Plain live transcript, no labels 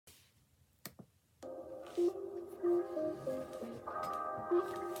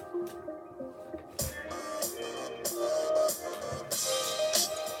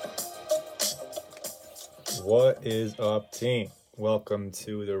What is up, team? Welcome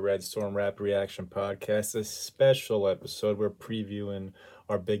to the Red Storm Rapid Reaction Podcast, a special episode. We're previewing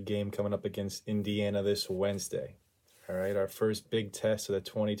our big game coming up against Indiana this Wednesday. All right, our first big test of the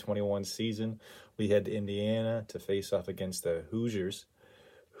 2021 season. We head to Indiana to face off against the Hoosiers.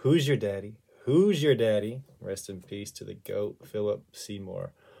 Who's your daddy? Who's your daddy? Rest in peace to the GOAT, Philip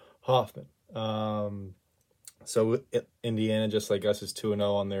Seymour Hoffman. So Indiana, just like us, is 2-0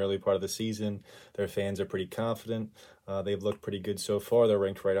 on the early part of the season. Their fans are pretty confident. They've looked pretty good so far. They're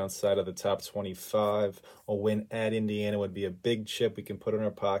ranked right outside of the top 25. A win at Indiana would be a big chip we can put in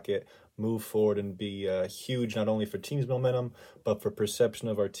our pocket, move forward, and be huge not only for team's momentum, but for perception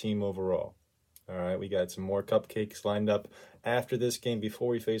of our team overall. All right, we got some more cupcakes lined up after this game before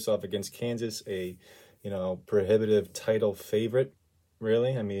we face off against Kansas, a prohibitive title favorite.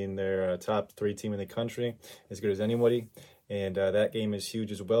 Really, I mean, they're a top 3 team in the country, as good as anybody, and that game is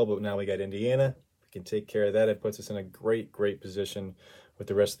huge as well. But now we got Indiana. We can take care of that. It puts us in a great position with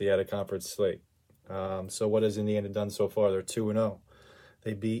the rest of the out-of-conference slate. So what has Indiana done so far? They're 2-0.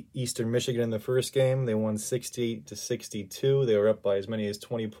 They beat Eastern Michigan in the first game. They won 60-62. They were up by as many as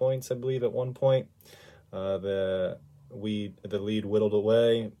 20 points, I believe, at one point. The lead whittled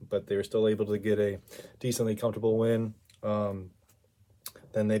away, but they were still able to get a decently comfortable win.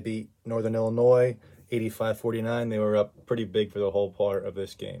 Then they beat Northern Illinois 85-49. They were up pretty big for the whole part of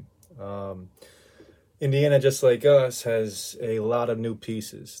this game. Indiana, just like us, has a lot of new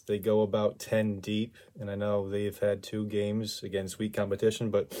pieces. They go about 10 deep, and I know they've had 2 games against weak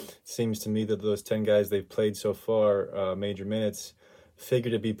competition, but it seems to me that those 10 guys they've played so far, major minutes,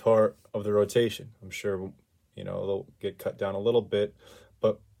 figure to be part of the rotation. I'm sure, they'll get cut down a little bit,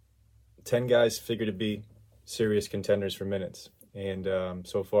 but 10 guys figure to be serious contenders for minutes. And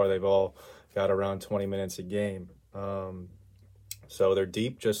so far, they've all got around 20 minutes a game. So they're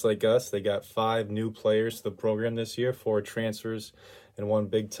deep, just like us. They got 5 new players to the program this year, 4 transfers, and 1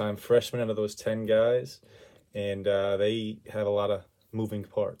 big-time freshman out of those 10 guys. And they have a lot of moving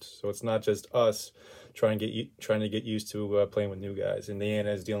parts. So it's not just us trying to get used to playing with new guys.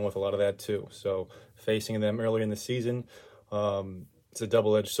 Indiana is dealing with a lot of that too. So facing them early in the season, it's a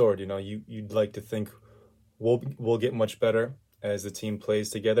double-edged sword. You'd like to think we'll get much better as the team plays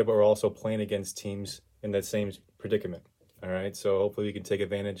together, but we're also playing against teams in that same predicament. All right, so hopefully we can take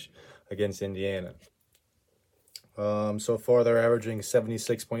advantage against Indiana. So far, they're averaging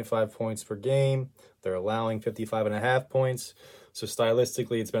 76.5 points per game. They're allowing 55.5 points. So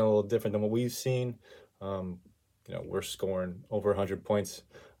stylistically, it's been a little different than what we've seen. We're scoring over 100 points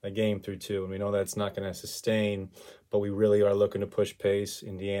a game through 2, and we know that's not going to sustain, but we really are looking to push pace.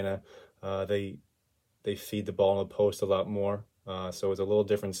 Indiana, they feed the ball in the post a lot more. So it's a little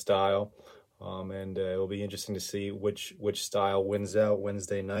different style, and it will be interesting to see which style wins out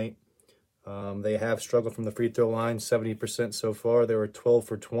Wednesday night. They have struggled from the free throw line, 70% so far. They were 12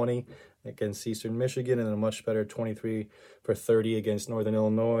 for 20 against Eastern Michigan, and a much better 23 for 30 against Northern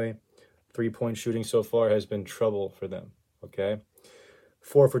Illinois. 3-point shooting so far has been trouble for them, okay?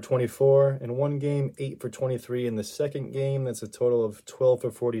 4 for 24 in one game, 8 for 23 in the second game. That's a total of 12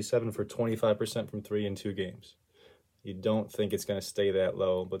 for 47 for 25% from 3 in 2 games. You don't think it's going to stay that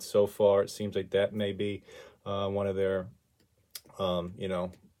low, but so far it seems like that may be one of their,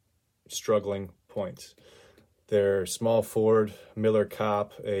 struggling points. Their small forward, Miller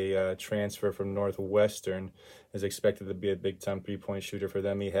Kopp, a transfer from Northwestern, is expected to be a big-time 3-point shooter for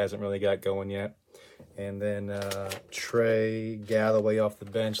them. He hasn't really got going yet. And then Trey Galloway off the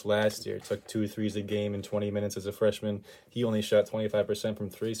bench last year took 2 threes a game in 20 minutes as a freshman. He only shot 25%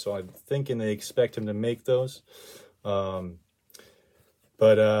 from 3, so I'm thinking they expect him to make those. But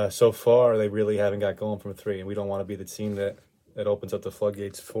so far, they really haven't got going from 3, and we don't want to be the team that opens up the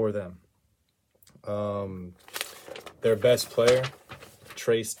floodgates for them. Their best player,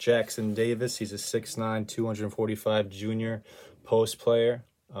 Trace Jackson Davis. He's a 6'9", 245 junior post player.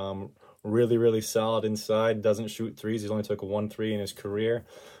 Really solid inside. Doesn't shoot threes. He's only took 1 3 in his career,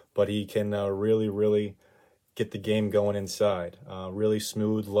 but he can really get the game going inside. Really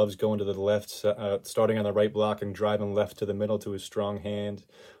smooth. Loves going to the left, starting on the right block and driving left to the middle to his strong hand.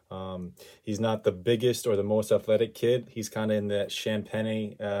 He's not the biggest or the most athletic kid. He's kind of in that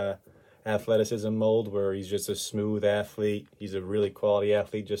Champagne athleticism mold where he's just a smooth athlete. He's a really quality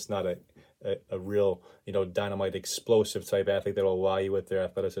athlete, just not a real, dynamite, explosive type athlete that will wow you with their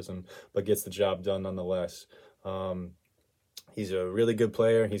athleticism, but gets the job done nonetheless. He's a really good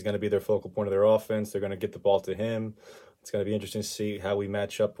player. He's going to be their focal point of their offense. They're going to get the ball to him. It's going to be interesting to see how we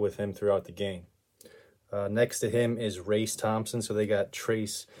match up with him throughout the game. Next to him is Race Thompson. So they got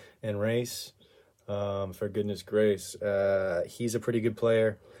Trace and Race. For goodness grace. He's a pretty good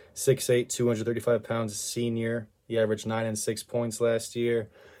player. 6'8", 235 pounds, senior. He averaged 9 and 6 points last year.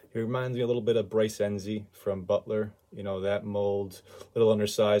 He reminds me a little bit of Bryce Enzi from Butler. You know, that mold. A little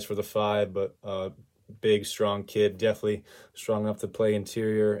undersized for the 5, but big, strong kid. Definitely strong enough to play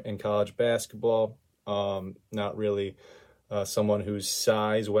interior in college basketball. Not really someone whose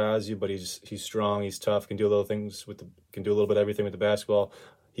size wows you, but he's strong, he's tough, can do a little bit of everything with the basketball.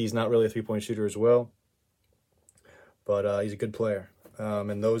 He's not really a three-point shooter as well, but he's a good player.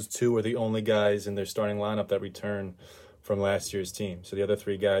 And those two are the only guys in their starting lineup that return from last year's team. So the other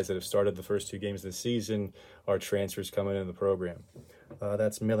 3 guys that have started the first 2 games of the season are transfers coming into the program.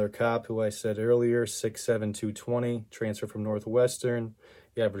 That's Miller Kopp, who I said earlier, 6'7", 220, transfer from Northwestern.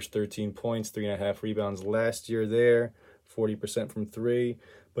 He averaged 13 points, 3.5 rebounds last year there, 40% from 3,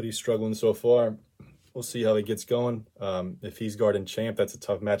 but he's struggling so far. We'll see how he gets going. If he's guarding Champ, that's a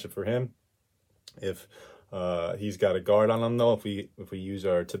tough matchup for him. If he's got a guard on him, though, if we use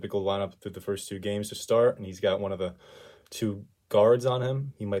our typical lineup through the first 2 games to start, and he's got one of the 2 guards on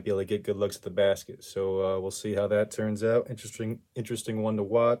him, he might be able to get good looks at the basket. So we'll see how that turns out. Interesting one to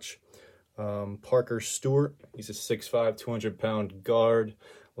watch. Parker Stewart, he's a 6'5", 200-pound guard.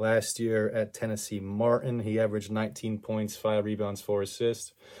 Last year at Tennessee Martin, he averaged 19 points, 5 rebounds, 4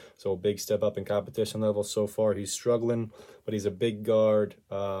 assists. So a big step up in competition level. So far, he's struggling, but he's a big guard.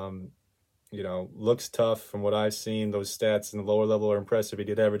 Looks tough from what I've seen. Those stats in the lower level are impressive. He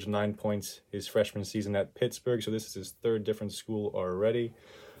did average 9 points his freshman season at Pittsburgh, so this is his 3rd different school already.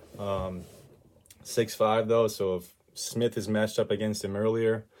 6'5", though, so if Smith is matched up against him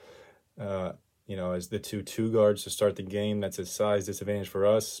earlier, as the 2 guards to start the game, that's a size disadvantage for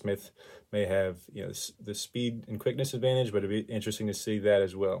us. Smith may have the speed and quickness advantage, but it'd be interesting to see that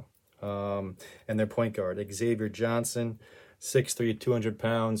as well. And their point guard, Xavier Johnson, 6'3", 200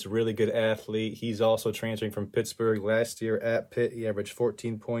 pounds, really good athlete. He's also transferring from Pittsburgh. Last year at Pitt, he averaged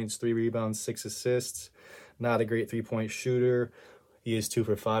 14 points, 3 rebounds, 6 assists. Not a great three-point shooter. He is 2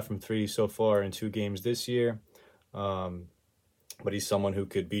 for 5 from 3 so far in 2 games this year. But he's someone who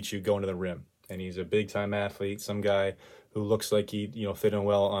could beat you going to the rim. And he's a big-time athlete, some guy who looks like he'd fit in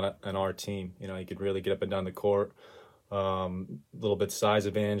well on our team. He could really get up and down the court. A little bit size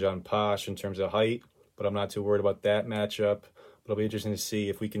advantage on Posh in terms of height, but I'm not too worried about that matchup. But it'll be interesting to see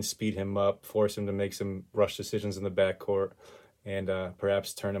if we can speed him up, force him to make some rush decisions in the backcourt, and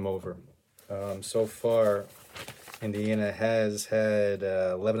perhaps turn him over. So far, Indiana has had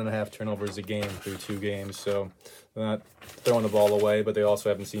 11.5 turnovers a game through 2 games, so they're not throwing the ball away, but they also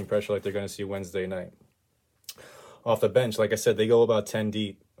haven't seen pressure like they're going to see Wednesday night. Off the bench, like I said, they go about 10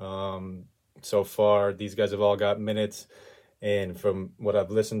 deep. So far, these guys have all got minutes, and from what I've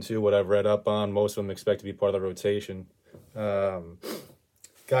listened to, what I've read up on, most of them expect to be part of the rotation.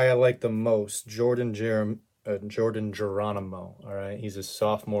 Guy I like the most, Jordan Geronimo. All right, he's a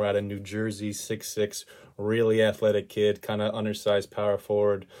sophomore out of New Jersey, 6'6", really athletic kid, kind of undersized power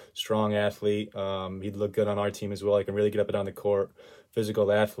forward, strong athlete. He'd look good on our team as well. He can really get up and down the court.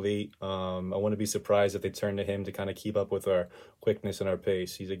 Physical athlete. I wouldn't be surprised if they turn to him to kind of keep up with our quickness and our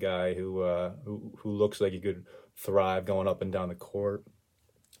pace. He's a guy who looks like he could thrive going up and down the court.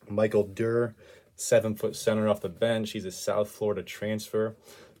 Michael Durr, 7-foot center off the bench. He's a South Florida transfer.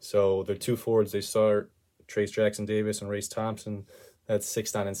 So they're 2 forwards. They start Trace Jackson Davis and Race Thompson. That's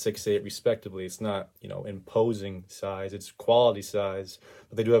 6'9" and 6'8" respectively. It's not, imposing size. It's quality size.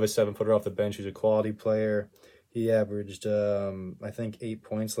 But they do have a 7-footer off the bench who's a quality player. He averaged, I think, 8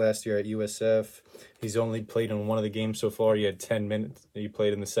 points last year at USF. He's only played in one of the games so far. He had 10 minutes. He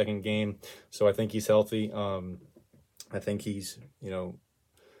played in the second game. So I think he's healthy. I think he's,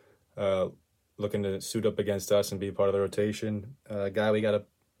 looking to suit up against us and be part of the rotation. Guy we got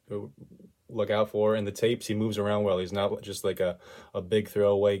to look out for. In the tapes, he moves around well. He's not just like a big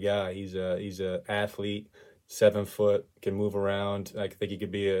throwaway guy. He's a athlete, 7 foot, can move around. I think he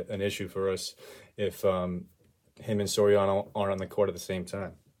could be an issue for us if him and Soriano aren't on the court at the same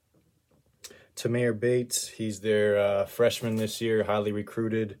time. Tamir Bates, he's their freshman this year, highly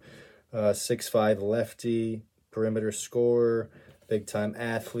recruited, 6'5" lefty, perimeter scorer, big-time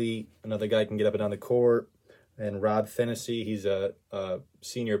athlete. Another guy can get up and down the court. And Rob Fennessy, he's a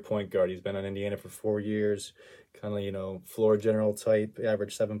senior point guard. He's been on Indiana for 4 years, kind of, floor general type,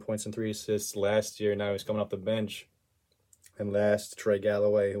 averaged 7 points and 3 assists last year. Now he's coming off the bench. And last, Trey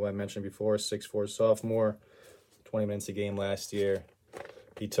Galloway, who I mentioned before, 6'4" sophomore, 20 minutes a game last year.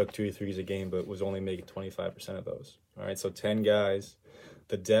 He took 2 threes a game, but was only making 25% of those. All right, so 10 guys.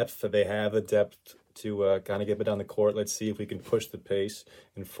 The depth, they have the depth to kind of get it down the court. Let's see if we can push the pace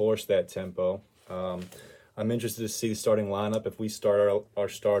and force that tempo. I'm interested to see the starting lineup. If we start our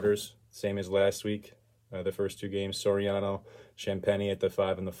starters, same as last week, the first two games, Soriano, Champagny at the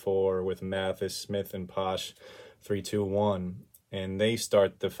 5 and the 4, with Mathis, Smith, and Posh, 3-2-1. And they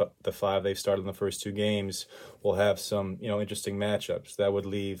start the 5 they started in the first two games. We'll have some, interesting matchups. That would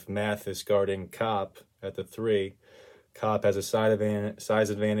leave Mathis guarding Kopp at the 3. Kopp has a size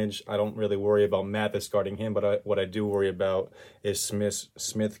advantage. I don't really worry about Mathis guarding him, but what I do worry about is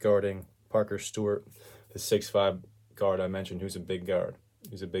Smith guarding Parker Stewart, the 6'5" guard I mentioned, who's a big guard.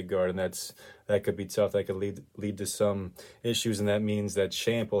 And that could be tough. That could lead to some issues, and that means that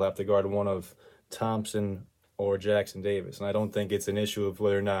Champ will have to guard one of Thompson or Jackson Davis. And I don't think it's an issue of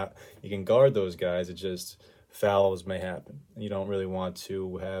whether or not you can guard those guys. It's just fouls may happen. You don't really want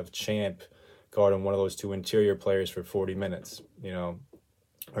to have Champ guarding one of those two interior players for 40 minutes,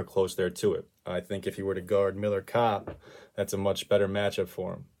 or close there to it. I think if you were to guard Miller Kopp, that's a much better matchup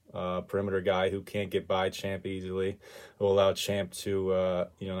for him. Perimeter guy who can't get by Champ easily, will allow Champ to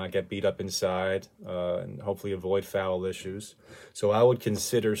not get beat up inside, and hopefully avoid foul issues. So I would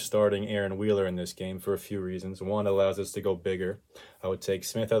consider starting Aaron Wheeler in this game for a few reasons. One, it allows us to go bigger. I would take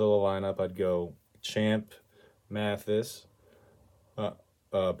Smith out of the lineup. I'd go Champ, Mathis,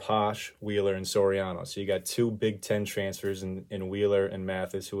 Posh, Wheeler, and Soriano. So you got two Big Ten transfers in Wheeler and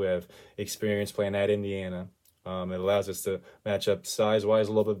Mathis who have experience playing at Indiana. It allows us to match up size-wise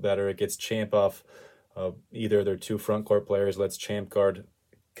a little bit better. It gets Champ off either their two front court players, lets Champ guard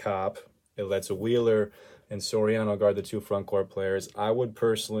Kopp. It lets Wheeler and Soriano guard the two front court players. I would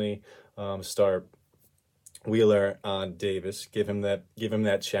personally start Wheeler on Davis, give him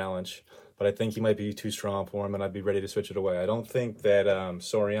that challenge. But I think he might be too strong for him, and I'd be ready to switch it away. I don't think that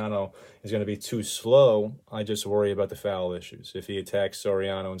Soriano is going to be too slow. I just worry about the foul issues. If he attacks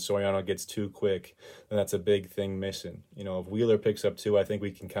Soriano and Soriano gets too quick, then that's a big thing missing. If Wheeler picks up 2, I think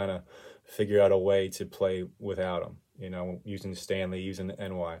we can kind of figure out a way to play without him, using Stanley, using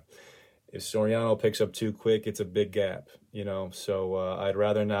NY. If Soriano picks up too quick, it's a big gap, So I'd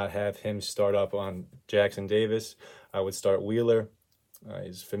rather not have him start up on Jackson Davis. I would start Wheeler.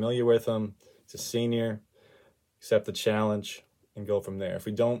 He's familiar with him. He's a senior. Accept the challenge and go from there. If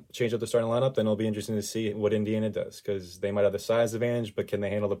we don't change up the starting lineup, then it'll be interesting to see what Indiana does, because they might have the size advantage, but can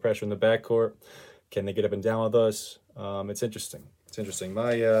they handle the pressure in the backcourt? Can they get up and down with us? It's interesting.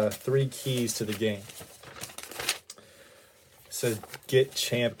 My 3 keys to the game. So get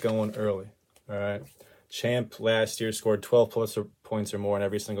Champ going early. All right. Champ last year scored 12 plus points or more in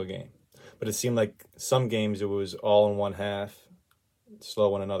every single game, but it seemed like some games it was all in one half,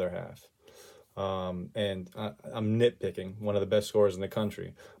 slow in another half. And I'm nitpicking, one of the best scorers in the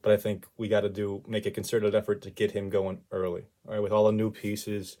country, but I think we got to make a concerted effort to get him going early. All right, with all the new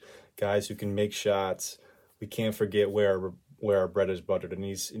pieces, guys who can make shots, we can't forget where our bread is buttered, and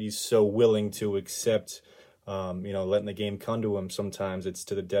he's so willing to accept, letting the game come to him. Sometimes it's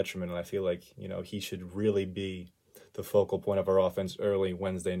to the detriment, and I feel like he should really be the focal point of our offense early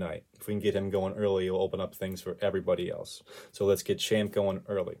Wednesday night. If we can get him going early, it'll open up things for everybody else. So let's get Champ going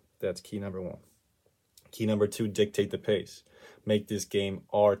early. That's key number 1. Key number 2, dictate the pace. Make this game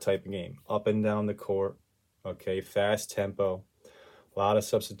our type of game. Up and down the court, okay, fast tempo, a lot of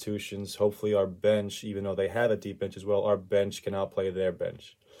substitutions. Hopefully our bench, even though they have a deep bench as well, our bench can outplay their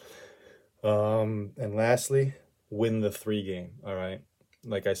bench. And lastly, win the 3 game, all right?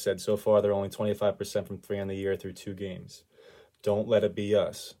 Like I said, so far they're only 25% from 3 on the year through 2 games. Don't let it be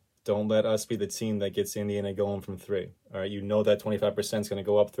us. Don't let us be the team that gets Indiana going from 3. All right, that 25% is going to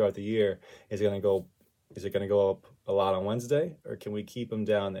go up throughout the year. Is it going to go up a lot on Wednesday, or can we keep them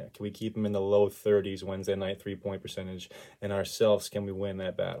down there? Can we keep them in the low 30s Wednesday night 3-point percentage? And ourselves, can we win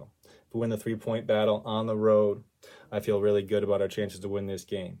that battle? If we win the 3-point battle on the road, I feel really good about our chances to win this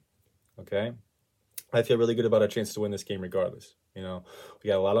game. Okay? I feel really good about our chances to win this game regardless. We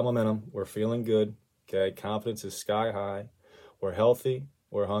got a lot of momentum. We're feeling good. Okay, confidence is sky high. We're healthy.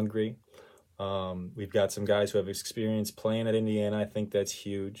 We're hungry. We've got some guys who have experience playing at Indiana. I think that's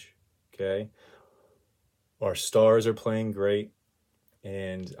huge. Okay, our stars are playing great,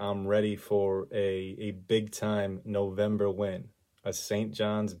 and I'm ready for a big time November win. A St.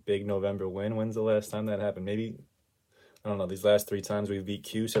 John's big November win. When's the last time that happened? Maybe, I don't know. These last 3 times we've beat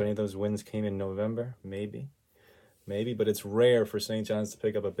Q, so any of those wins came in November. Maybe, but it's rare for St. John's to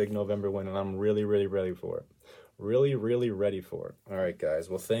pick up a big November win, and I'm really, really ready for it. Really, really ready for it. All right, guys.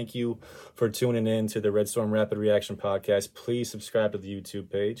 Well, thank you for tuning in to the Red Storm Rapid Reaction podcast. Please subscribe to the YouTube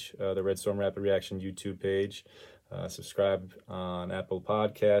page, the Red Storm Rapid Reaction YouTube page. Subscribe on Apple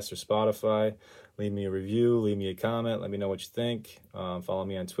Podcasts or Spotify. Leave me a review. Leave me a comment. Let me know what you think. Follow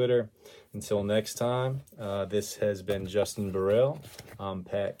me on Twitter. Until next time, this has been Justin Burrell. I'm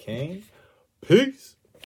Pat Kane. Peace.